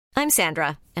I'm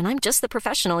Sandra, and I'm just the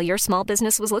professional your small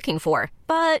business was looking for.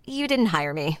 But you didn't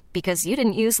hire me because you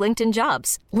didn't use LinkedIn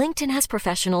Jobs. LinkedIn has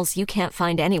professionals you can't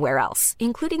find anywhere else,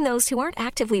 including those who aren't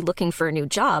actively looking for a new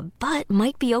job, but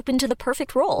might be open to the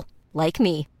perfect role, like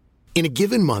me. In a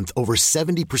given month, over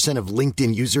 70% of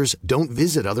LinkedIn users don't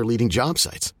visit other leading job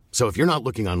sites. So if you're not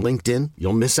looking on LinkedIn,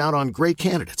 you'll miss out on great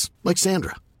candidates like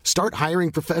Sandra. Start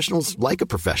hiring professionals like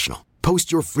a professional.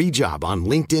 Post your free job on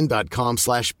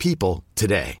linkedin.com/people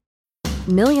today.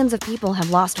 Millions of people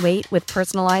have lost weight with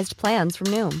personalized plans from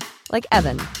Noom. Like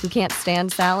Evan, who can't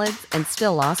stand salads and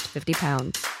still lost 50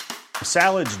 pounds.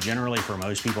 Salads generally for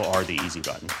most people are the easy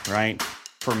button, right?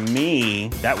 For me,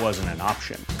 that wasn't an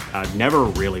option. I never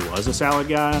really was a salad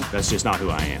guy. That's just not who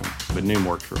I am. But Noom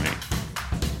worked for me.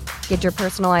 Get your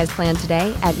personalized plan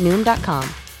today at Noom.com.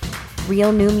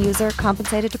 Real Noom user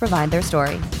compensated to provide their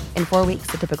story. In 4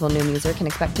 weeks, the typical Noom user can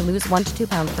expect to lose 1 to 2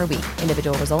 pounds per week.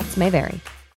 Individual results may vary.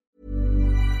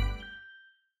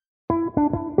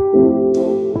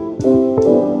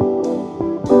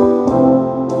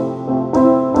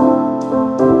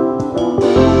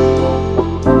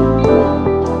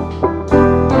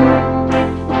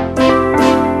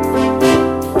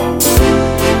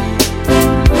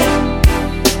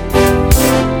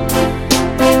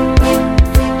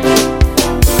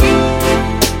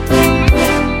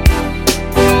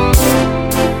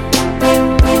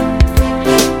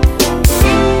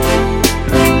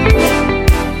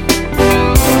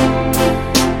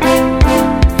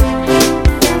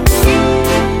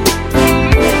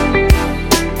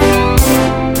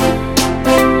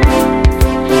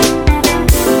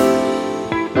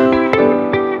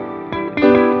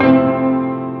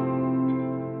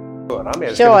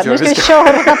 Ja, nu ska vi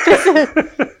köra, precis.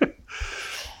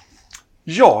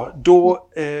 Ja, då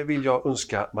vill jag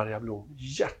önska Maria Blom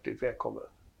hjärtligt välkommen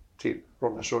till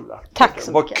Ronjas rullar. Tack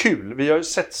så mycket. Vad kul, vi har ju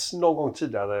setts någon gång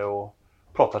tidigare och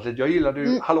pratat lite. Jag gillade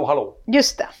ju Hallå Hallå.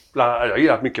 Just det. Jag har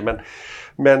gillat mycket,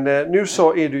 men nu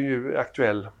så är du ju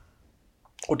aktuell.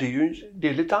 Och det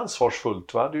är lite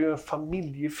ansvarsfullt, va? Det är ju en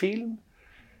familjefilm.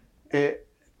 Det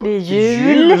är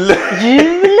jul.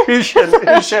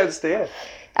 Hur känns det?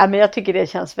 Ja, men jag tycker det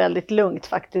känns väldigt lugnt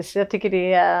faktiskt. Jag tycker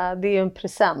det är en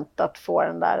present att få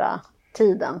den där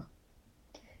tiden.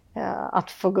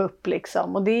 Att få gå upp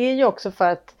liksom. Och det är ju också för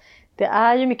att det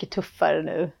är ju mycket tuffare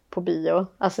nu på bio.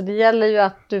 Alltså det gäller ju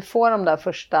att du får de där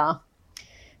första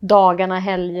dagarna,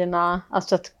 helgerna.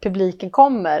 Alltså att publiken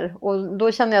kommer. Och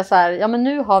då känner jag så här, ja men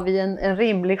nu har vi en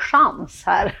rimlig chans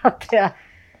här. Att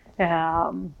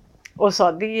och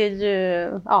så, det är ju,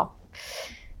 ja.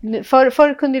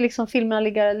 Förr kunde ju liksom filmerna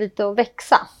ligga lite och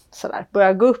växa sådär.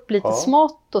 Börja gå upp lite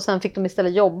smått och sen fick de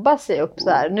istället jobba sig upp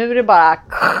sådär. Nu är det bara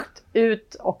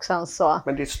ut och sen så.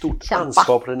 Men det är ett stort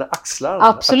ansvar på dina axlar.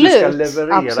 Absolut. Att du ska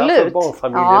leverera för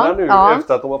barnfamiljerna nu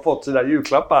efter att de har fått sina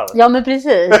julklappar. Ja men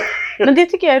precis. Men det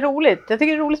tycker jag är roligt. Jag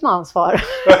tycker det är roligt med ansvar.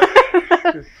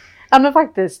 Ja men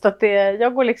faktiskt. Att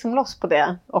jag går liksom loss på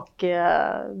det. Och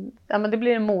ja, men det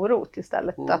blir en morot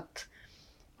istället.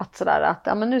 Att sådär att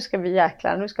ja, men nu ska vi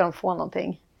jäklar, nu ska de få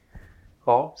någonting.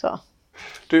 Ja. Så.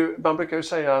 Du, man brukar ju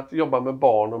säga att jobba med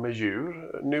barn och med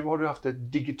djur. Nu har du haft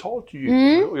ett digitalt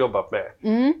djur att jobba med.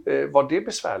 Var det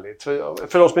besvärligt?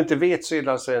 För de som inte vet så är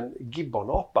det alltså en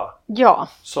gibbonapa. Ja.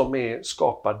 Som är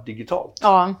skapad digitalt.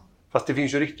 Ja. Fast det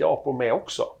finns ju riktiga apor med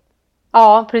också.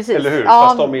 Ja, precis. Eller hur? Ja,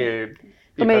 fast de är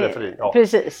i periferin. Ja.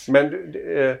 Precis. Men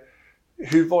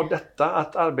hur var detta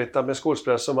att arbeta med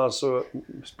skådespelare som alltså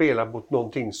spelar mot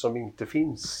någonting som inte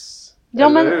finns?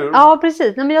 Ja, ja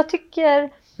precis. Nej, men jag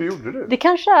tycker... Hur gjorde du? Det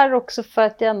kanske är också för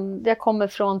att jag kommer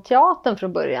från teatern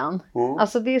från början.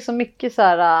 Alltså det är så mycket så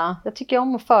här... Jag tycker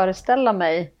om att föreställa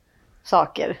mig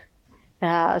saker.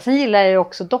 Sen gillar jag ju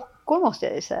också dockor måste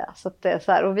jag ju säga. Så att det är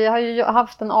så här, och vi har ju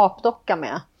haft en apdocka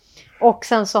med. Och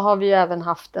sen så har vi ju även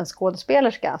haft en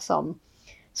skådespelerska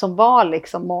som var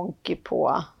liksom Monkey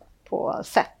på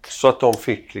sätt. Så att de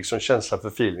fick liksom känsla för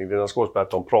feeling, dina skådespelare,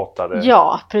 att de pratade?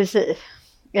 Ja, precis.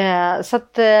 Så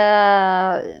att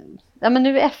ja, men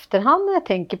nu i efterhand när jag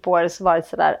tänker på det så var det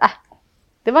sådär,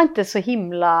 det var inte så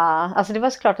himla, alltså det var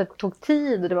såklart att det tog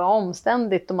tid och det var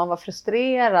omständigt och man var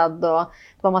frustrerad och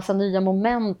det var massa nya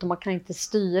moment och man kan inte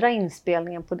styra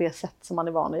inspelningen på det sätt som man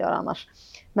är van att göra annars.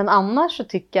 Men annars så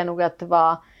tycker jag nog att det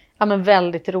var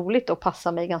väldigt roligt och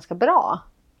passade mig ganska bra.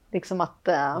 Liksom att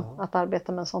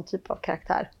arbeta med en sån typ av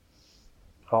karaktär.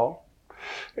 Ja.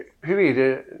 Hur är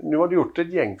det, nu har du gjort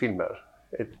ett gäng filmer,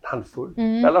 en handfull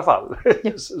i alla fall,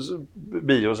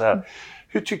 bio så här.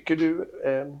 Hur tycker du,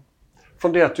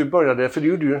 från det att du började, för du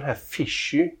gjorde ju den här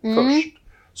Fishy först,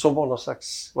 som var någon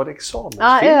slags, var det examensfilm?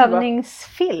 Ja,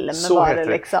 övningsfilm så var det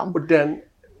liksom. Och den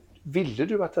Ville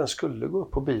du att den skulle gå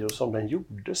upp på bio som den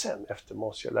gjorde sen efter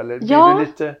Masfjäll? Eller Ja, blev det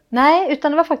lite... nej,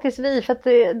 utan det var faktiskt vi. För att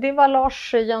det var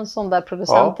Lars Jönsson där,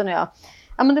 producenten och jag.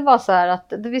 Ja, men det var så här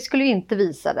att vi skulle ju inte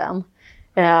visa den.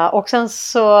 Och sen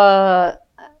så...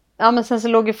 Ja, men sen så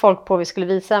låg ju folk på att vi skulle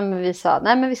visa, men vi sa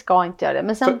nej, men vi ska inte göra det.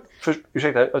 Men sen...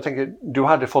 Ursäkta, jag tänker, du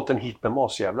hade fått en hit med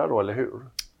Masjävlar då, eller hur?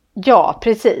 Ja,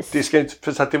 precis. Det ska inte,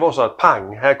 för så att det var så att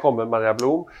pang, här kommer Maria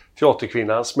Blom,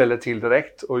 teaterkvinnan, smäller till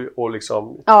direkt och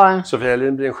liksom Sofia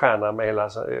Helin blir en stjärna med hela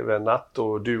över en natt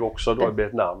och du också då blir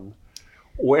ett namn.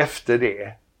 Och efter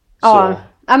det så...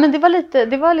 Ja, men det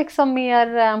var liksom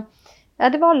mer... Ja,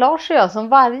 det var Lars och jag som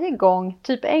varje gång,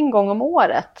 typ en gång om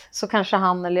året, så kanske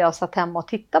han eller jag satt hemma och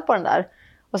tittade på den där.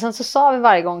 Och sen så sa vi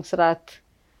varje gång sådär att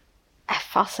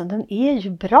fasen, den är ju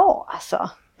bra alltså.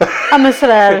 Ja, men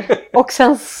sådär. Och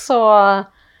sen så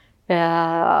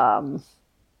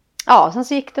sen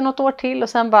så gick det något år till och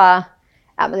sen bara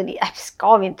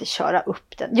ska vi inte köra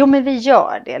upp den? Jo, men vi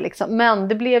gör det liksom. Men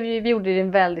det blev ju, vi gjorde det i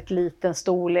en väldigt liten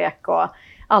storlek och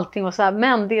allting var så här.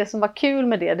 Men det som var kul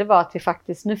med det var att vi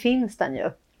faktiskt, nu finns den ju.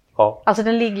 Ja. Alltså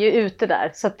den ligger ju ute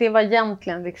där. Så att det var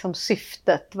egentligen liksom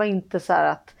syftet. Det var inte så här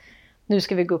att nu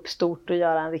ska vi gå upp stort och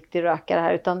göra en riktig rökare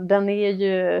här. Utan det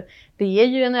är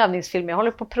ju en övningsfilm. Jag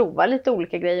håller på att prova lite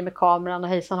olika grejer med kameran och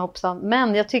hejsan hoppsan.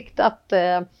 Men jag tyckte att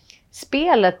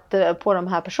spelet på de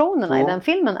här personerna i den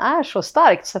filmen är så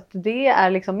starkt. Så att det är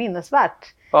liksom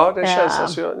minnesvärt. Ja, det känns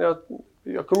alltså...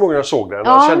 Jag kommer ihåg när jag såg den.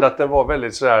 Jag kände att den var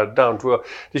väldigt sådär down to earth.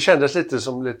 Det kändes lite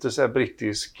som lite sådär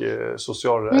brittisk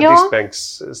social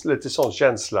diskbänks, lite sån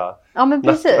känsla. Ja, men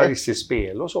precis. Naturalistiskt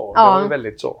spel och så. Ja. Det var ju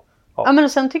väldigt så. Ja. Ja, men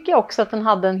och sen tycker jag också att den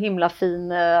hade en himla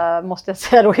fin, måste jag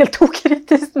säga då, helt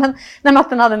okritiskt, men att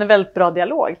den hade en väldigt bra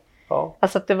dialog. Ja.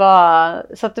 Alltså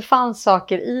att det fanns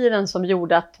saker i den som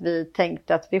gjorde att vi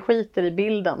tänkte att vi skiter i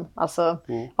bilden. Alltså,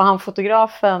 och han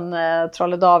fotografen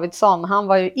Trolle Davidsson, han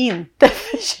var ju inte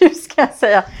förtjust, kan jag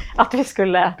säga, att vi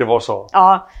skulle... Det var så?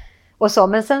 Ja, och så.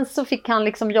 Men sen så fick han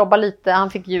liksom jobba lite, han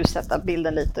fick ljussätta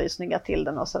bilden lite och snygga till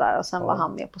den och sådär. Och sen var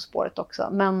han med på spåret också.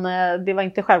 Men det var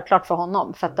inte självklart för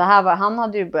honom. För att han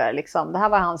hade ju börjat liksom, det här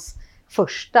var hans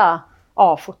första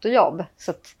A-fotojobb.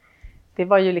 Så att det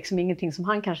var ju liksom ingenting som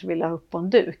han kanske ville ha upp på en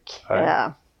duk.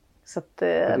 Så att,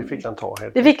 det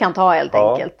fick han ta helt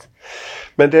enkelt.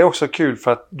 Men det är också kul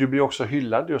för att du blir också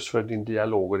hyllad just för din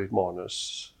dialog och ditt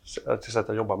manus. Till sätt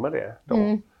att jobba med det.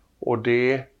 Då. Och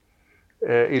det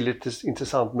är lite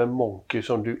intressant med Monkey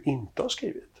som du inte har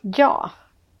skrivit. Ja.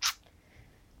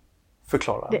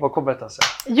 Förklara, vad kom detta sig?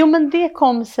 Jo, men det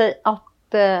kom sig att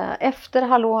efter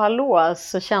Hallå Hallå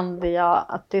så kände jag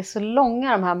att det är så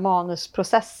långa de här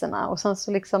manusprocesserna. Och sen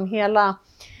så liksom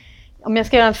om jag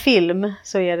ska göra en film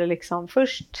så är det liksom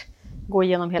först gå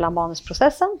igenom hela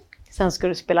manusprocessen. Sen ska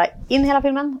du spela in hela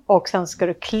filmen och sen ska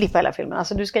du klippa hela filmen.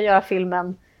 Alltså du ska göra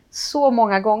filmen så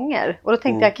många gånger. Och då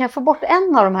tänkte jag, kan jag få bort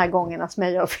en av de här gångerna som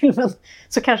jag gör filmen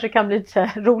så kanske det kan bli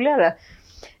lite roligare.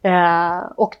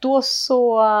 Och då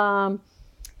så...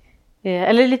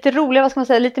 eller lite roligare, vad ska man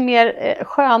säga, lite mer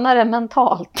skönare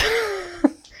mentalt.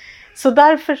 Så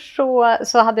därför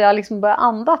så hade jag liksom börjat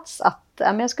andats att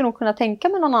jag skulle nog kunna tänka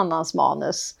mig någon annans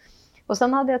manus. Och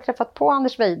sen hade jag träffat på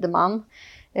Anders Weideman.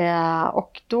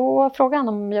 Och då frågade han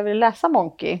om jag ville läsa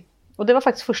Monkey. Och det var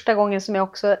faktiskt första gången som jag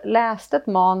också läste ett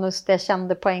manus där jag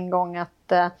kände på en gång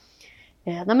att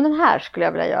nej, men den här skulle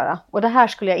jag vilja göra. Och det här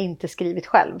skulle jag inte skrivit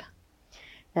själv.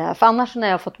 För annars när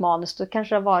jag har fått manus då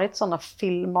kanske det har varit sådana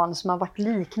filmmanus som har varit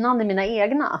liknande mina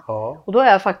egna. Ja. Och då har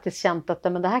jag faktiskt känt att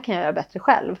men det här kan jag göra bättre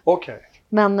själv. Okay.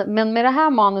 Men med det här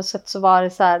manuset så var det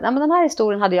så här, nej, men den här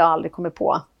historien hade jag aldrig kommit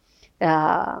på.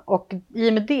 Och i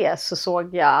och med det så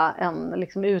såg jag en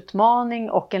liksom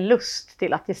utmaning och en lust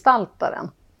till att gestalta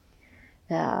den.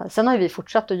 Sen har vi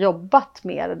fortsatt att jobbat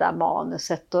med det där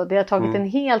manuset och det har tagit en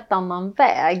helt annan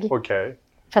väg. Okay.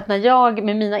 För att när jag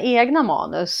med mina egna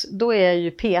manus, då är jag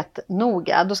ju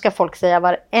petnoga. Då ska folk säga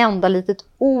varenda litet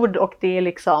ord och det är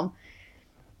liksom,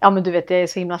 ja men du vet jag är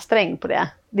så himla sträng på det.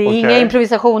 Det är inga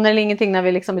improvisationer eller ingenting när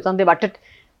vi liksom, utan det är bara,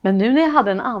 men nu när jag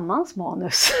hade en annans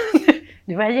manus,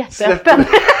 nu var jag jätteöppen.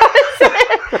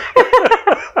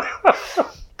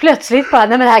 Plötsligt bara,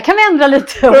 nej men det här kan vi ändra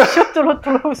lite.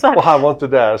 Och han var inte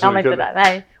där. Så han var inte där,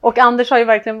 nej. Och Anders har ju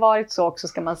verkligen varit så också,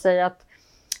 ska man säga att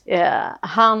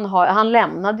han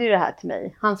lämnade ju det här till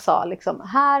mig. Han sa liksom,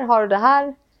 här har du det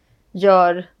här,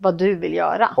 gör vad du vill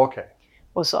göra. Okej.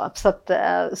 Och så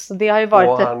det har ju varit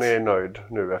och han är nöjd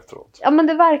nu efteråt. Ja men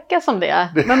det verkar som det.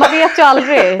 Men man vet ju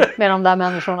aldrig med de där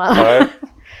människorna. Nej.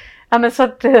 Ja men så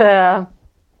att nej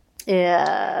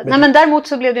men däremot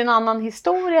så blev det en annan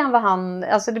historia än vad han,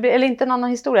 alltså eller inte en annan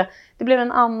historia. Det blev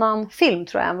en annan film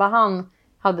tror jag än vad han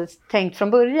hade tänkt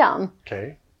från början.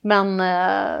 Okej.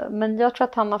 Men jag tror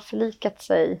att han har förlikat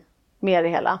sig med det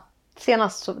hela.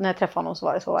 Senast när jag träffade honom så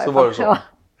var det så. Så var det så. Ja.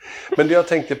 Men det jag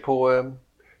tänkte på,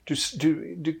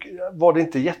 var det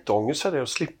inte jätteångest för dig att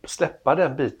släppa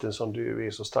den biten som du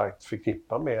är så starkt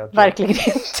förknippad med? Verkligen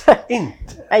inte.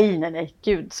 Inte? Nej,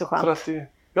 gud så skönt. För att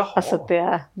Alltså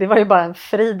det var ju bara en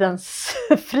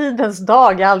fridens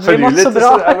dag. Jag har aldrig mått så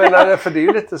bra. För det är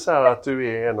ju lite så här att du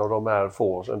är en av de här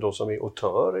få ändå som är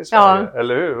autör i Sverige,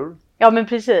 eller hur? Ja, men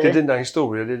precis. Det är dina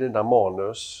historier, det är dina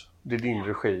manus, det är din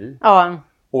regi. Ja.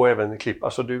 Och även klipp.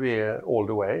 Alltså du är all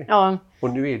the way. Ja. Och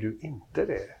nu är du inte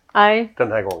det. Nej.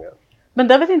 Den här gången. Men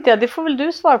det vet inte jag, det får väl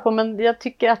du svara på. Men jag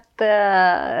tycker att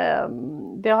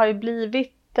det har ju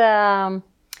blivit...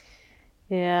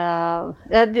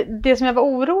 det som jag var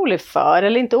orolig för,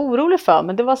 eller inte orolig för,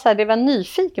 men det var så här, det var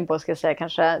nyfiken på, ska jag säga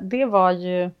kanske. Det var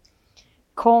ju,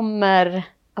 kommer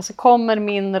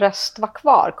min röst vara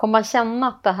kvar? Kommer man känna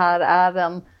att det här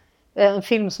är en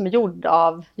film som är gjord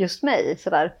av just mig? Så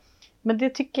där. Men det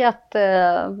tycker jag att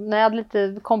när jag hade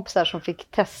lite kompisar som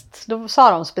fick test, då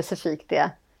sa de specifikt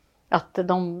det. Att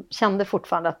de kände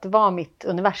fortfarande att det var mitt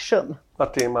universum.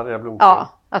 Att det är Maria Blomkvist? Ja,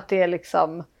 att det är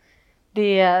liksom...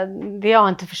 Det har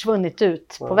inte försvunnit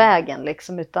ut på vägen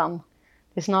liksom, utan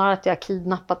det är snarare att jag har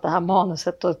kidnappat det här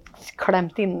manuset och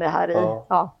klämt in det här i.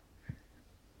 Ja,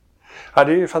 det är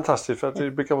ju fantastiskt för att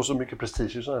det brukar vara så mycket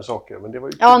prestige i sådana här saker. Men det var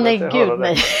ju nej gud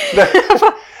nej.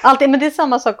 Alltid, men det är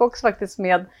samma sak också faktiskt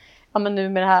med, men nu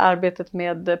med det här arbetet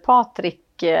med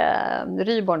Patrik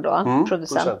Ryborn då,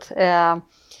 producent.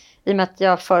 I och med att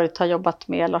jag förut har jobbat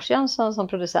med Lars Jönsson som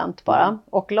producent bara.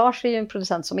 Och Lars är ju en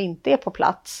producent som inte är på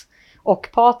plats. Och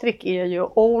Patrik är ju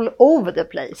all over the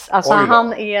place. Alltså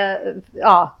han är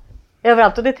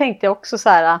överallt. Och det tänkte jag också så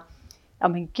här. Ja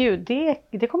men gud,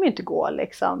 det kommer ju inte gå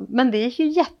liksom. Men det är ju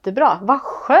jättebra. Vad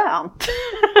skönt.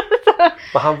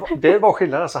 Men det var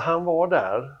skillnaden. Alltså han var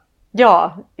där.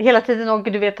 Ja, hela tiden. Och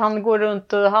du vet, han går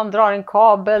runt och han drar en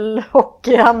kabel. Och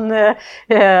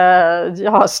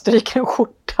han stryker en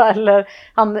skjorta. Eller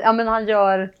han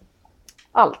gör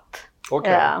allt.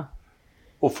 Okej.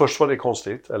 Och först var det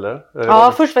konstigt, eller?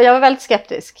 Ja, först var jag väldigt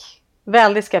skeptisk.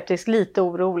 Väldigt skeptisk, lite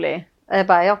orolig.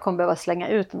 Jag kommer behöva slänga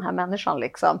ut den här människan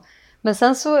liksom. Men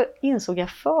sen så insåg jag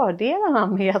fördelarna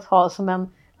med att ha som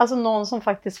någon som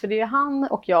faktiskt, för det är han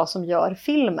och jag som gör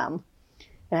filmen.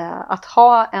 Att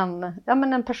ha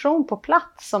en person på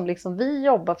plats som liksom vi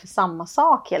jobbar för samma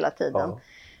sak hela tiden. Ja.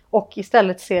 Och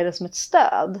istället ser det som ett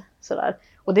stöd. Sådär.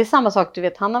 Och det är samma sak, du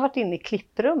vet, han har varit inne i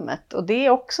klipprummet. Och det är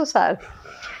också så här...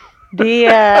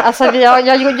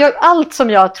 jag allt som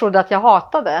jag trodde att jag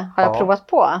hatade har jag provat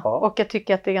på. Ja. Och jag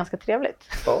tycker att det är ganska trevligt.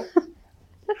 Ja.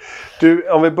 Du,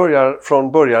 om vi börjar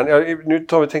från början. Nu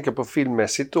tar vi tänka på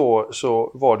filmmässigt då.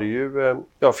 Så var det ju...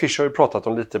 Fish har ju pratat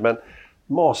om lite, men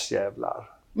masjävlar.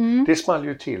 Det small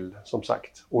ju till, som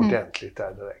sagt, ordentligt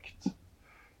där direkt.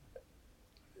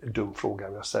 Dum fråga,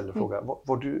 jag ställer frågan.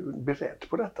 Var du beredd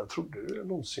på detta? Trodde du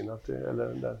någonsin att det...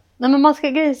 Eller? Nej, men man ska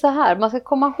greja så här. Man ska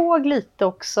komma ihåg lite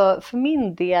också. För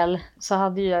min del så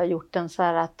hade jag gjort en så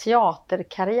här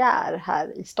teaterkarriär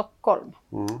här i Stockholm.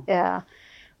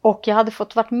 Och jag hade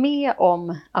fått varit med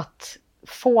om att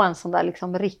få en sån där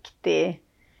liksom riktig...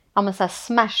 så här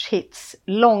smash hits.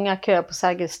 Långa köer på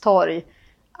Sergels torg.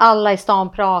 Alla i stan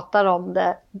pratar om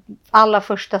det. Alla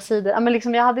första sidor. Men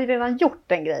liksom, jag hade ju redan gjort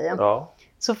den grejen. Ja.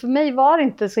 Så för mig var det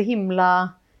inte så himla...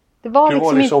 Du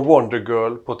var liksom Wonder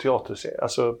Girl på teaterscen.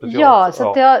 Alltså på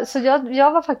teater. Ja, så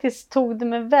jag var faktiskt, tog det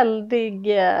med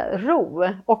väldig ro.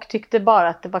 Och tyckte bara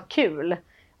att det var kul.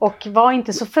 Och var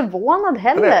inte så förvånad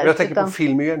heller. Nej, jag tänker på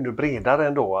film är ju ännu bredare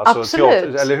ändå. Alltså, absolut.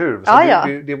 Teater, eller hur? Så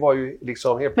det var ju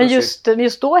liksom helt plötsligt... Men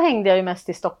just då hängde jag ju mest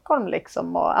i Stockholm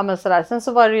liksom. Och, sådär. Sen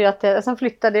så var det ju att sen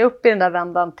flyttade jag upp i den där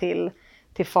vändan till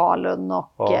Falun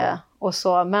och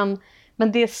så.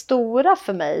 Men det stora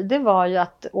för mig, det var ju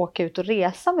att åka ut och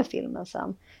resa med filmen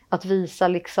sen. Att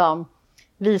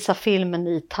visa filmen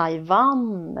i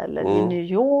Taiwan eller i New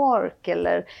York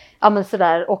eller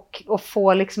sådär. Och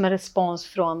få liksom en respons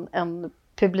från en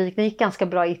publik. Det gick ganska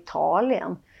bra i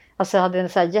Italien. Alltså jag hade en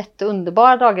så här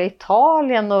jätteunderbara dagar i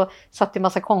Italien och satt i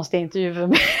massa konstiga intervjuer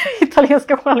med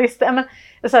italienska journalister. Men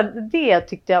så här, det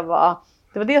tyckte jag var...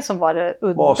 Det var det som var det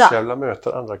udda. Masjävlar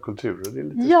möter andra kulturer. Det är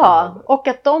lite spännande. Och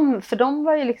att de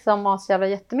var ju liksom Masjävlar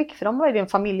jättemycket. För de var ju en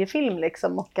familjefilm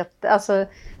liksom. Och att, alltså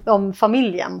om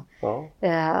familjen. Ja.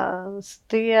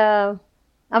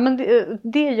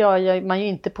 Det gör man ju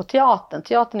inte på teatern.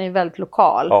 Teatern är ju väldigt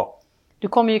lokal. Ja. Du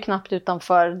kommer ju knappt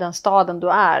utanför den staden du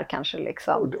är kanske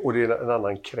liksom. Och det är en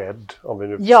annan cred om vi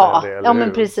nu får säga det. Eller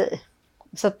men precis.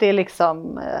 Så att det är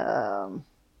liksom...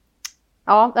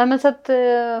 Ja, men så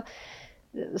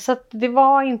att det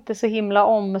var inte så himla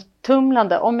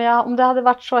omtumlande. Om det hade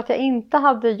varit så att jag inte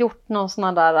hade gjort någon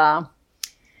sån där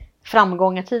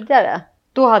framgångar tidigare,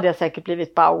 då hade jag säkert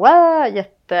blivit bara wow,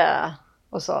 jätte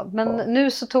och så. Men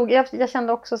nu så tog jag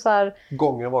kände också så här,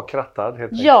 gången var krattad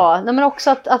helt enkelt. Ja, men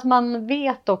också att man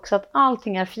vet också att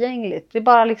allting är förgängligt. Det är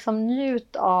bara liksom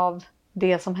njut av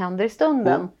det som händer i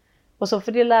stunden. Och så,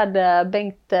 för det lärde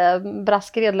Bengt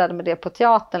Braskred lärde mig det på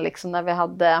teatern liksom, när vi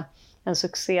hade en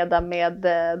succé där med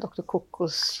Dr.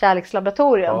 Kokos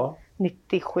kärlekslaboratorium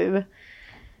 97.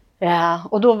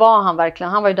 Och då var han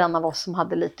verkligen, han var ju den av oss som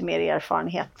hade lite mer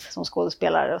erfarenhet som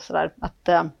skådespelare och sådär. Att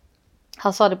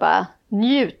han sa det bara,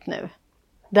 njut nu.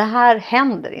 Det här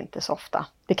händer inte så ofta.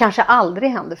 Det kanske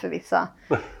aldrig händer för vissa.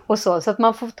 Och så att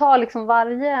man får ta liksom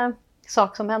varje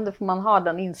sak som händer, får man ha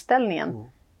den inställningen.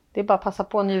 Det är bara att passa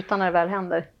på att njuta när det väl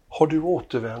händer. Har du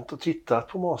återvänt och tittat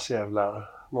på Masjävlar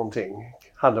någonting?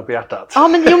 Handen på hjärtat. Ja,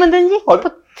 men den gick på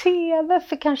tv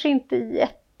för kanske inte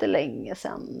jättelänge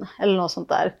sedan. Eller något sånt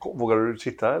där. Vågar du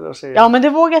titta eller se? Ja, men det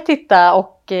vågar jag titta.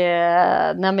 Och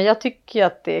nej, men jag tycker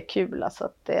att det är kul. Alltså,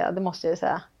 att det måste jag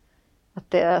säga.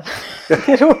 Att det är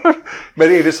roligt.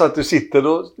 Men är det så att du sitter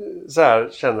och så här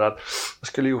känner att jag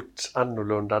skulle gjort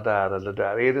annorlunda där eller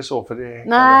där? Är det så för det?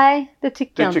 Nej, det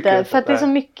tycker jag inte. För att det är nej. så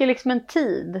mycket liksom en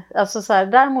tid. Alltså så här,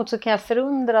 däremot så kan jag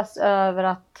förundras över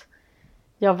att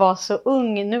jag var så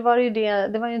ung. Nu var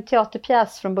det var ju en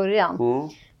teaterpjäs från början.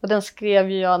 Och den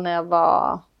skrev jag när jag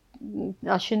var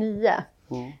 29.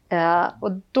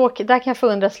 Och där kan jag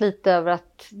förundras lite över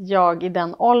att jag i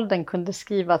den åldern kunde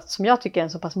skriva, som jag tycker är en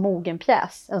så pass mogen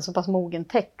pjäs, en så pass mogen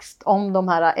text om de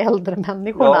här äldre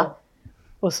människorna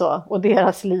och så, och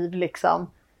deras liv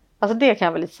liksom. Alltså det kan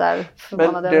jag väl lite så här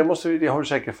förvånad över. Det har du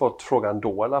säkert fått frågan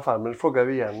då i alla fall, men det frågar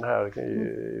vi igen här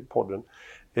i podden.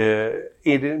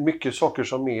 Är det mycket saker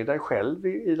som är dig själv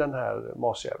i den här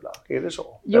Masjävlar? Är det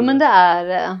så? Jo, men det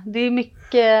är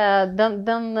mycket,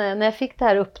 när jag fick det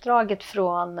här uppdraget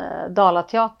från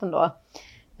Dalateatern då,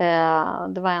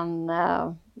 det var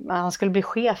han skulle bli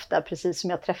chef där precis som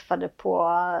jag träffade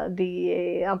på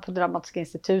Dramatiska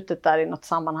institutet där i något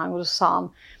sammanhang, och då sa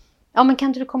han, ja men kan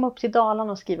inte du komma upp till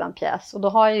Dalarna och skriva en pjäs? Och då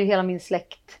har jag ju hela min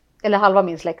släkt, eller halva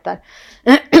min släkt där.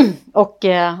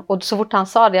 och så fort han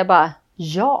sa det, jag bara,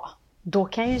 ja, då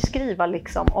kan jag ju skriva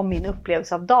liksom om min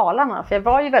upplevelse av Dalarna. För jag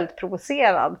var ju väldigt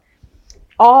provocerad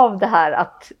av det här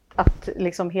att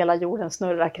liksom hela jorden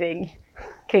snurrar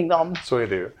kring dem. Så är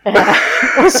det ju.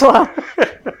 Och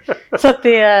så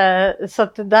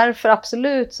att därför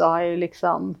absolut så har jag ju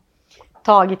liksom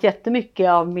tagit jättemycket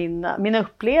av mina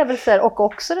upplevelser. Och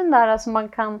också den där som man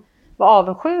kan vara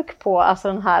avundsjuk på. Alltså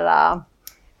den här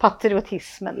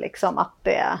patriotismen liksom.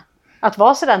 Att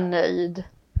vara sådär nöjd.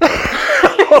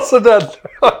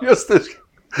 Just det.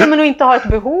 Ja, men att inte ha ett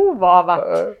behov av att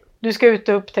du ska ut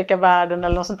och upptäcka världen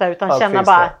eller något sånt där, utan känna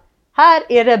bara, här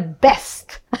är det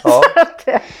bäst. Ja.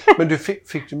 Men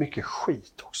fick du mycket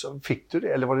skit också? Fick du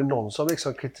det? Eller var det någon som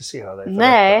liksom kritiserade dig för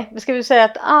Nej, detta? vi ska väl säga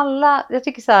att jag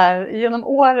tycker så här, genom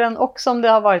åren, också om det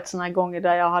har varit såna här gånger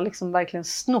där jag har liksom verkligen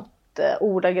snott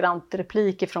ordagrant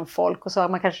repliker från folk, och så har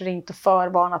man kanske ringt och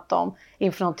förvarnat dem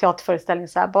inför någon teaterföreställning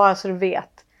så här, bara så du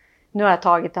vet. Nu har jag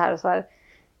tagit det här och så här.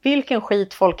 Vilken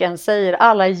skit folk än säger,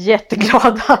 alla är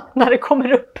jätteglada när det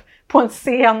kommer upp på en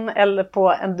scen eller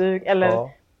på en duk. Eller,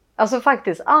 alltså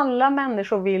faktiskt, alla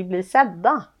människor vill bli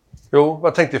sedda. Jo,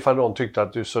 vad tänkte ifall de tyckte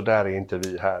att så där är inte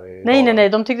vi här. Nej,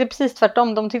 de tyckte precis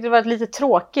tvärtom. De tyckte det var lite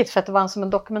tråkigt för att det var som en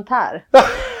dokumentär.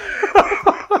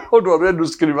 Och då har du ändå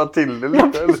skruvat till det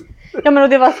lite. Ja, men och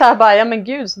det var så här bara, ja men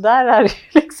gud, så där är det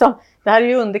ju liksom, det här är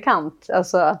ju underkant.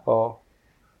 Alltså. Ja,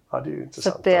 det är ju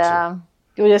intressant. Så det,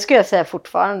 och det skulle jag säga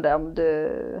fortfarande, om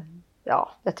du, jag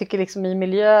tycker liksom i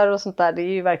miljöer och sånt där, det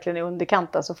är ju verkligen i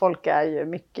underkant. Alltså folk är ju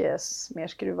mycket mer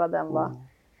skruvade än vad.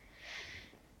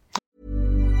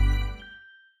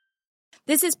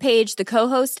 This is Paige, the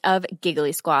co-host of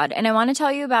Giggly Squad, and I want to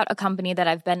tell you about a company that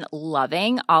I've been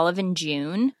loving, Olive &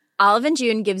 June. Olive &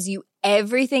 June gives you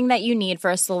everything that you need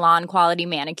for a salon-quality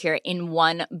manicure in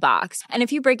one box. And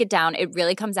if you break it down, it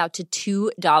really comes out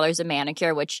to $2 a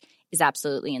manicure, which is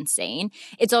absolutely insane.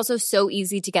 It's also so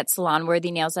easy to get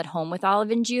salon-worthy nails at home with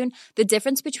Olive & June. The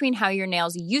difference between how your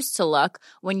nails used to look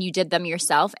when you did them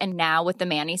yourself and now with the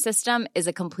Mani system is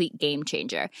a complete game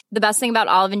changer. The best thing about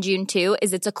Olive & June, too,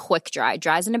 is it's a quick dry.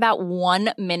 Dries in about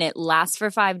 1 minute, lasts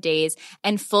for 5 days,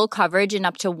 and full coverage in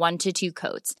up to 1 to 2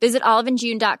 coats. Visit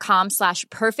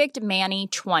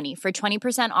oliveandjune.com/perfectmani20 for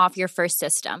 20% off your first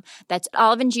system. That's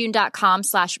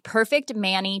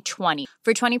oliveandjune.com/perfectmani20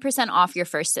 for 20% off your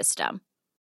first system.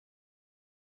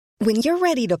 When you're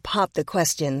ready to pop the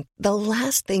question, the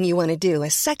last thing you want to do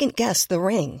is second-guess the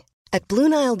ring. At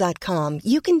BlueNile.com,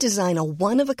 you can design a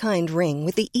one-of-a-kind ring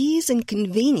with the ease and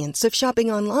convenience of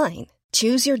shopping online.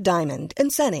 Choose your diamond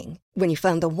and setting. When you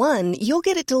find the one, you'll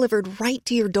get it delivered right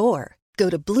to your door. Go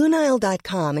to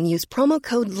BlueNile.com and use promo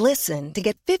code LISTEN to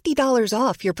get $50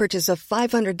 off your purchase of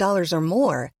 $500 or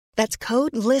more. That's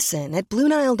code LISTEN at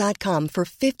BlueNile.com for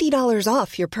 $50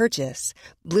 off your purchase.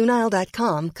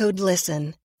 BlueNile.com, code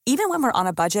LISTEN. Even when we're on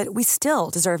a budget, we still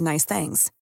deserve nice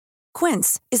things.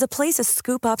 Quince is a place to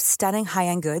scoop up stunning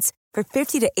high-end goods for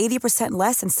 50 to 80%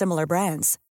 less than similar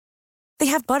brands. They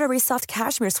have buttery soft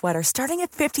cashmere sweaters starting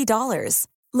at $50,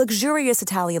 luxurious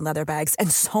Italian leather bags,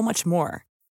 and so much more.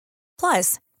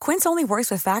 Plus, Quince only works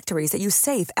with factories that use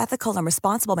safe, ethical, and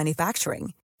responsible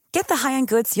manufacturing. Get the high-end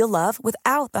goods you'll love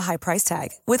without the high price tag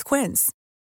with Quince.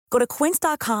 Go to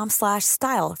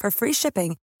quince.com/style for free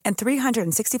shipping and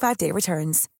 365-day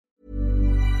returns.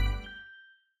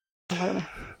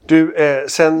 Du,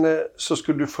 sen så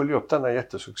skulle du följa upp den här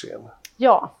jättesuccén.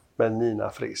 Ja. Med Nina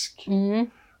Frisk.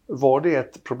 Var det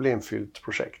ett problemfyllt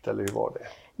projekt eller hur var det?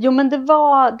 Jo, men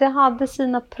det hade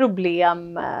sina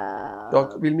problem.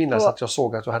 Jag vill minnas att jag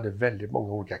såg att du hade väldigt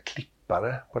många olika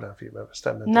klippare på den filmen.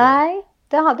 Stämmer inte Nej,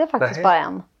 det hade jag faktiskt bara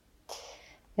en.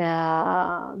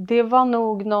 Det var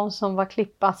nog någon som var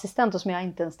klippassistent och som jag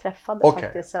inte ens träffade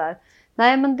faktiskt. Sådär.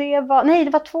 Nej, men det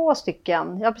var 2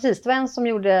 stycken. Ja, precis. Det var en som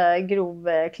gjorde grov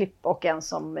klipp och en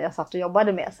som jag satt och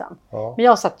jobbade med sen. Ja. Men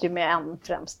jag satt ju med en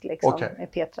främst liksom,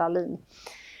 med Petra Alin.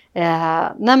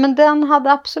 Nej, men den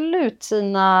hade absolut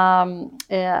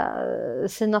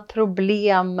sina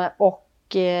problem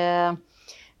och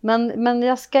men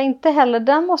jag ska inte heller,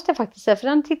 den måste jag faktiskt säga, för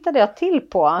den tittade jag till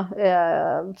på,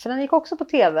 för den gick också på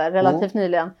tv relativt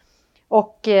nyligen.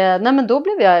 Och nej, men då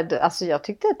blev jag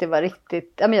tyckte att det var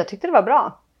riktigt, jag tyckte det var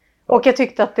bra. Och jag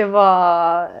tyckte att det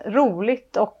var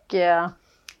roligt och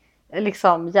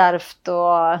liksom djärvt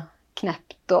och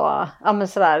knäppt och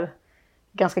sådär,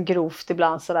 ganska grovt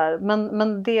ibland sådär.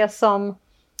 Men det som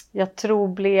jag tror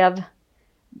blev,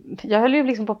 jag höll ju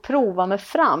liksom på att prova mig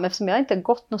fram eftersom jag inte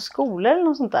gått någon skola eller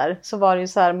något sånt där, så var det ju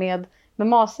så här med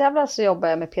Masjävlar så jobbar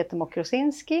jag med Peter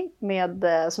Mokrosinski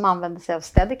som använde sig av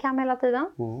Steadicam hela tiden.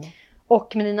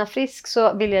 Och med Nina Frisk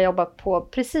så vill jag jobba på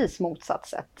precis motsatt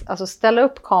sätt. Alltså ställa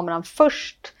upp kameran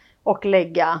först och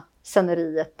lägga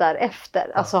sceneriet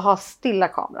därefter. Alltså ha stilla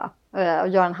kamera. Och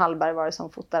Göran Hallberg var det som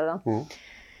fotade den.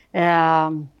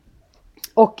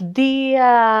 Och det,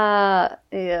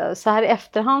 så här i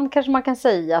efterhand kanske man kan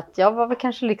säga att jag var väl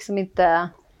kanske liksom inte,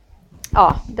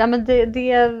 men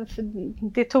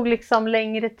det tog liksom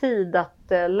längre tid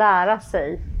att lära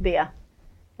sig det.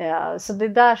 Så det är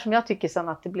där som jag tycker sen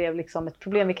att det blev liksom ett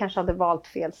problem. Vi kanske hade valt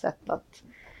fel sätt att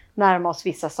närma oss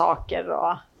vissa saker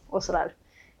och sådär.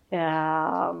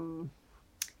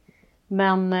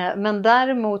 Men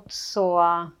däremot så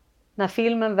när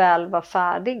filmen väl var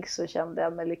färdig så kände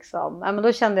jag mig liksom, men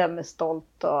då kände jag mig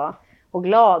stolt och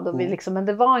glad. Och men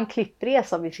det var en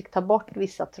klippresa, vi fick ta bort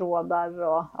vissa trådar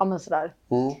och sådär.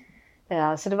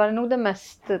 Så det var nog den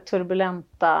mest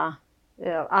turbulenta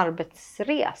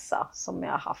arbetsresa som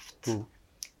jag har haft.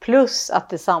 Plus att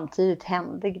det samtidigt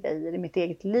hände grejer i mitt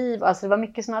eget liv. Alltså det var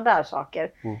mycket såna där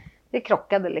saker. Det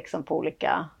krockade liksom på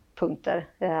olika punkter.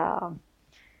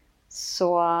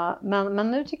 Så,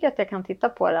 men nu tycker jag att jag kan titta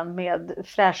på den med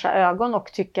fräscha ögon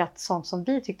och tycka att sånt som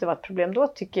vi tyckte var ett problem då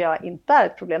tycker jag inte är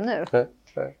ett problem nu. Nej.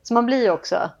 Så man blir ju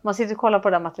också, man sitter och kollar på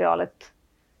det här materialet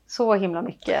så himla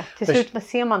mycket. Till slut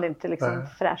ser man det inte liksom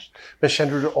fräscht. Men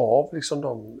kände du av liksom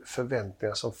de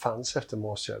förväntningar som fanns efter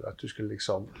Masjävlar? Att du skulle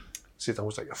liksom sitta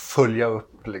och följa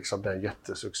upp liksom den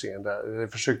jättesuccén där?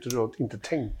 Försökte du inte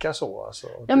tänka så? Alltså?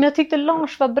 Ja, men jag tyckte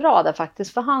Lars var bra där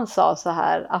faktiskt. För han sa så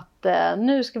här att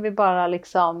nu ska vi bara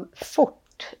liksom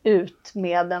fort ut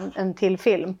med en till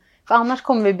film. För annars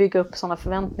kommer vi bygga upp sådana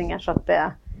förväntningar så att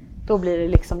då blir det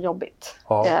liksom jobbigt.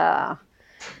 Ja.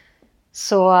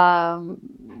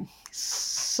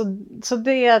 Så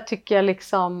det tycker jag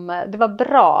liksom, det var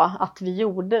bra att vi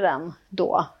gjorde den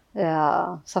då.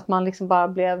 Så att man liksom bara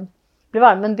blev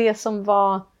varm. Men det som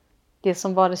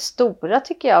var det stora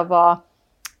tycker jag var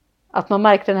att man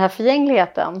märkte den här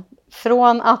förgängligheten.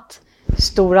 Från att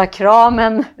stora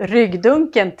kramen,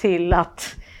 ryggdunken till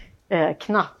att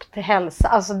knappt hälsa.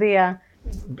 Alltså det...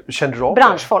 Kände du av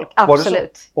branschfolk, det?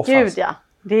 Absolut. Gud ja.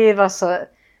 Det var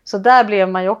så där blev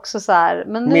man ju också så här.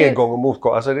 Men nu, medgång och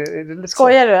motgång. Alltså det är lite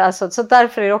skojar du? Alltså, så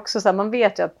därför är det också så här, man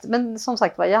vet ju att, men som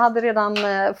sagt jag hade redan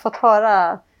fått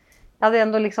höra, jag hade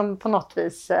ändå liksom på något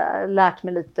vis lärt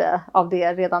mig lite av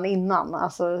det redan innan.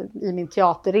 Alltså i min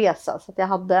teaterresa. Så att jag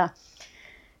hade,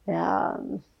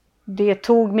 det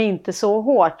tog mig inte så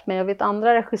hårt. Men jag vet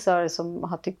andra regissörer som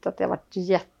har tyckt att det har varit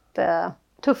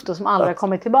jättetufft och som aldrig har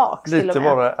kommit tillbaka. Lite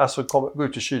bara, alltså gå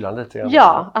ut i kylan lite grann.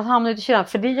 Ja, att hamna ut i kylan.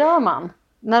 För det gör man.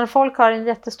 När folk har en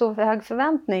jättestor hög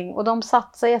förväntning och de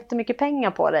satsar jättemycket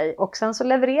pengar på dig och sen så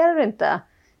levererar du inte.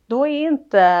 Då är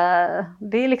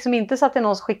det är liksom inte så att det är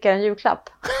någon som skickar en julklapp.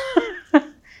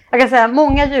 Jag kan säga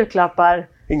många julklappar,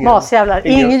 masjävlar,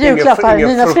 ingen julklappar.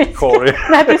 Ingen fruktkorg.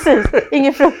 Nej, precis.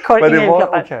 Ingen fruktkorg, ingen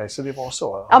julklappar. Okej, så det var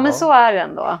så. Ja, men så är det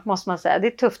ändå, måste man säga. Det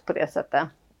är tufft på det sättet.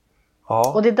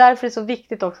 Ja. Och det är därför det är så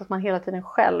viktigt också att man hela tiden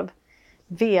själv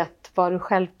vet vad du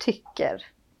själv tycker.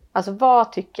 Alltså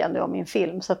vad tycker jag nu om min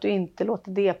film, så att du inte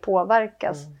låter det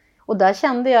påverkas. Och där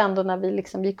kände jag ändå när vi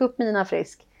liksom gick upp Mina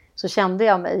Frisk, så kände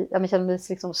jag mig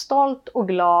liksom stolt och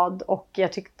glad, och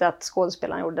jag tyckte att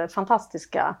skådespelaren gjorde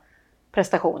fantastiska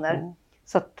prestationer.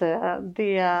 Så att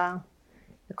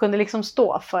jag kunde liksom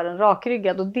stå för en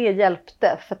rakryggad, och det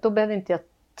hjälpte, för att då behövde inte jag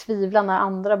tvivla när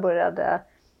andra började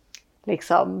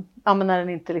liksom, ja, men när den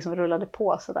inte liksom rullade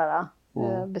på sådär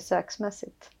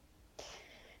besöksmässigt.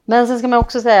 Men sen ska man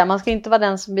också säga, man ska inte vara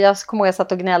den som, jag kommer ihåg jag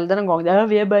satt och gnällde någon gång,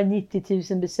 vi har bara 90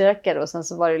 000 besökare, och sen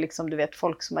så var det liksom, du vet,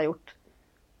 folk som har gjort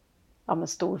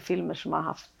storfilmer som har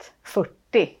haft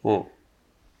 40.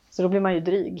 Så då blir man ju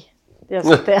dryg.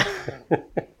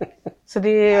 Så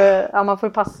det är, man får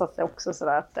ju passa sig också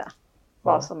sådär att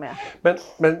vad som är.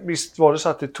 Men visst var det så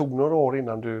att det tog några år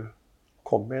innan du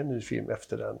kom med en ny film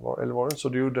efter den? Eller var det så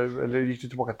du gjorde, eller gick du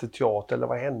tillbaka till teater, eller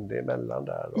vad hände emellan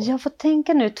där då? Jag får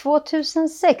tänka nu,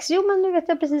 2006. Jo, men nu vet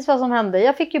jag precis vad som hände.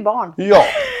 Jag fick ju barn. Ja.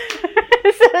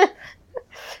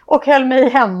 Och höll mig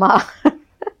hemma.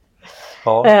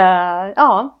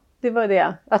 Ja. Det var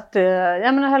det. Att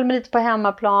jag höll mig lite på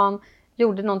hemmaplan,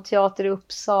 gjorde någon teater i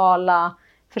Uppsala,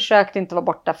 försökte inte vara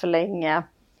borta för länge.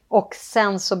 Och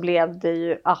sen så blev det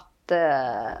ju att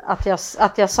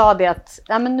jag sa det att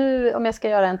men nu om jag ska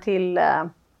göra en till,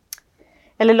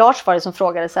 eller Lars var det som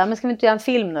frågade så här, men ska vi inte göra en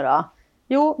film nu då?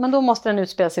 Jo, men då måste den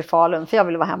utspela sig i Falun, för jag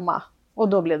vill vara hemma. Och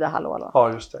då blev det Hallå då.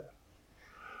 Ja, just det.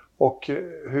 Och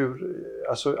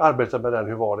arbeta med den,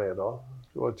 hur var det då?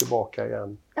 Du var tillbaka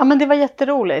igen. Ja, men det var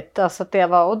jätteroligt. Alltså att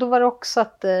och då var det också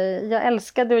att jag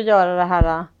älskade att göra det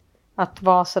här, att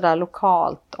vara sådär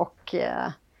lokalt och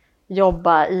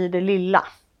jobba i det lilla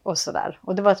och sådär.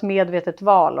 Och det var ett medvetet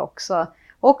val också.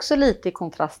 Också lite i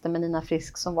kontrasten med Nina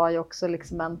Frisk, som var ju också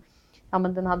liksom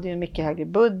den hade ju en mycket högre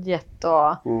budget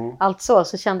och allt så.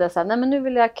 Så kände jag så här, nej men nu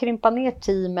vill jag krympa ner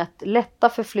teamet, lätta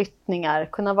förflyttningar,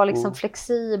 kunna vara liksom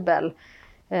flexibel.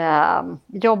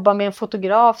 Jobba med en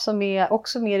fotograf som är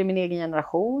också mer i min egen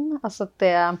generation. Alltså att det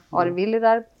är Ari Willi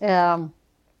där. En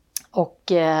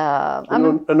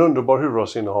underbar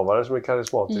huvudrollsinnehavare som är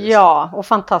karismatisk. Ja, och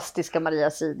fantastiska Maria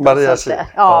Sid.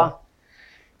 Ja.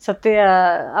 Så att det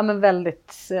är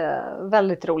väldigt,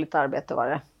 väldigt roligt arbete var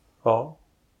det. Ja.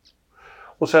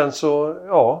 Och sen så,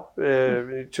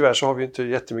 tyvärr så har vi inte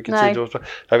jättemycket tid.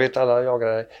 Jag vet alla jagar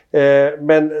dig.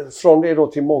 Men från det då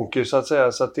till Monkey så att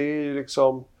säga, så att det är ju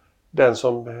liksom den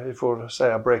som vi får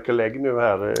säga break a leg nu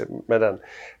här med den.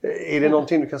 Är det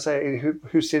någonting du kan säga,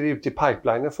 hur ser det ut i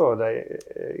pipelinen för dig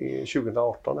i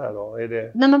 2018 här då?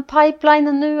 Nej, men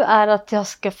pipelinen nu är att jag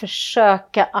ska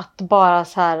försöka att bara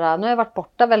så här, nu har jag varit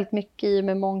borta väldigt mycket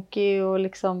med Monkey och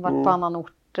liksom varit på annan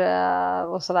ort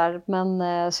och sådär,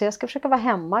 men så jag ska försöka vara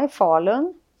hemma i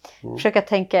Falun, försöka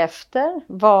tänka efter,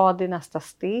 vad är nästa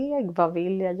steg, vad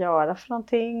vill jag göra för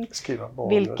någonting,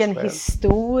 vilken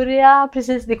historia,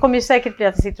 precis, det kommer ju säkert bli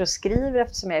att jag sitter och skriver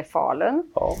eftersom jag är i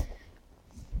Falun.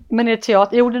 Men i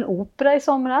teater, jag gjorde en opera i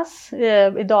somras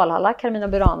i Dalhalla, Carmina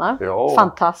Burana,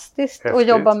 fantastiskt, häftigt. Och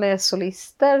jobba med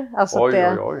solister, alltså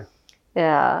oj.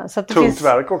 Så att det tungt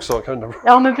verk också.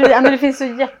 Ja, men det finns så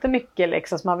jättemycket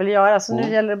liksom som man vill göra. Så nu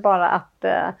gäller det bara att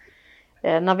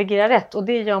navigera rätt. Och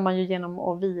det gör man ju genom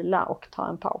att vila och ta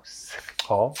en paus.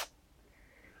 Ja.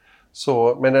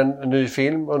 Så, men en ny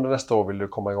film under nästa år vill du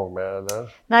komma igång med,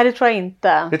 eller? Nej, det tror jag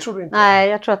inte. Det tror du inte? Nej,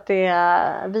 jag tror att det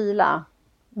är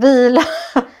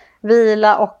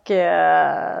vila och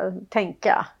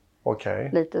tänka. Okej.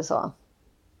 Lite så.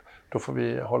 Då får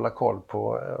vi hålla koll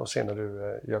på och se när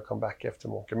du gör comeback efter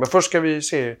Monkey. Men först ska vi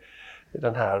se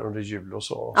den här under jul och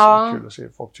så. Så det är kul att se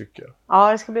vad folk tycker.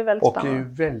 Ja, det ska bli väldigt spännande. Och det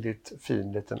är ju väldigt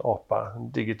fin liten apa,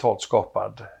 digitalt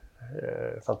skapad.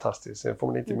 Fantastiskt. Den får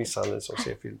man inte missa när som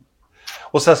ser film.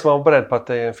 Och sen ska man vara beredd på att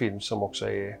det är en film som också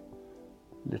är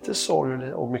lite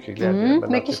sorg och mycket glädje.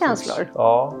 Men mycket känslor.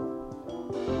 Ja,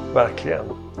 verkligen.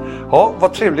 Ja,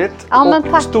 vad trevligt. Ja, men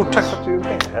tack. Stort tack för att du är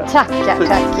med här. Tackar.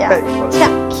 Tack.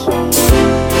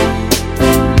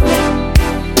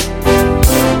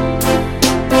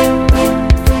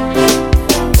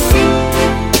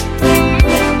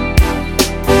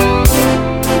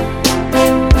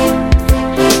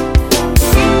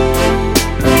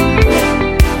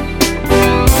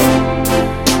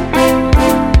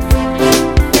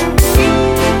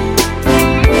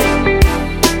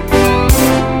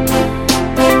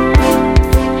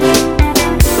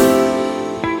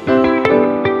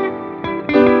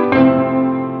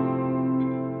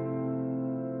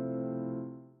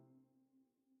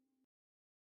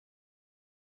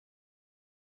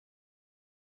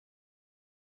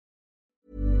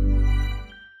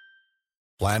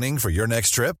 Planning for your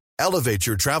next trip? Elevate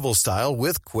your travel style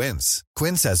with Quince.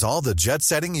 Quince has all the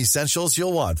jet-setting essentials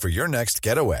you'll want for your next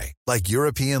getaway, like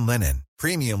European linen,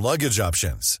 premium luggage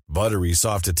options, buttery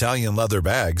soft Italian leather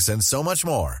bags, and so much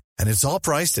more. And it's all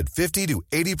priced at 50 to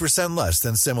 80% less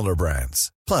than similar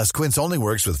brands. Plus, Quince only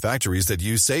works with factories that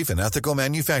use safe and ethical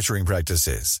manufacturing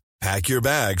practices. Pack your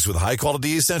bags with high-quality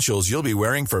essentials you'll be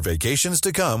wearing for vacations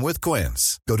to come with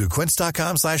Quince. Go to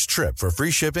quince.com/trip for free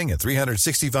shipping and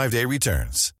 365-day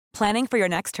returns. Planning for your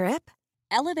next trip?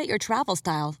 Elevate your travel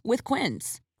style with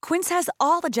Quince. Quince has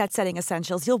all the jet-setting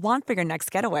essentials you'll want for your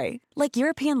next getaway, like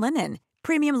European linen,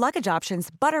 premium luggage options,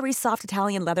 buttery soft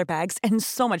Italian leather bags, and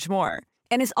so much more.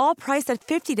 And is all priced at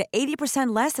 50 to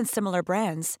 80% less than similar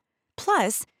brands.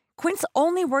 Plus, Quince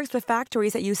only works with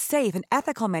factories that use safe and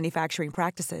ethical manufacturing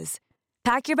practices.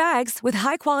 Pack your bags with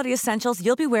high-quality essentials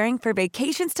you'll be wearing for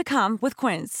vacations to come with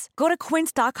Quince. Go to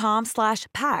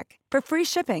quince.com/pack for free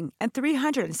shipping and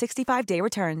 365-day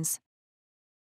returns.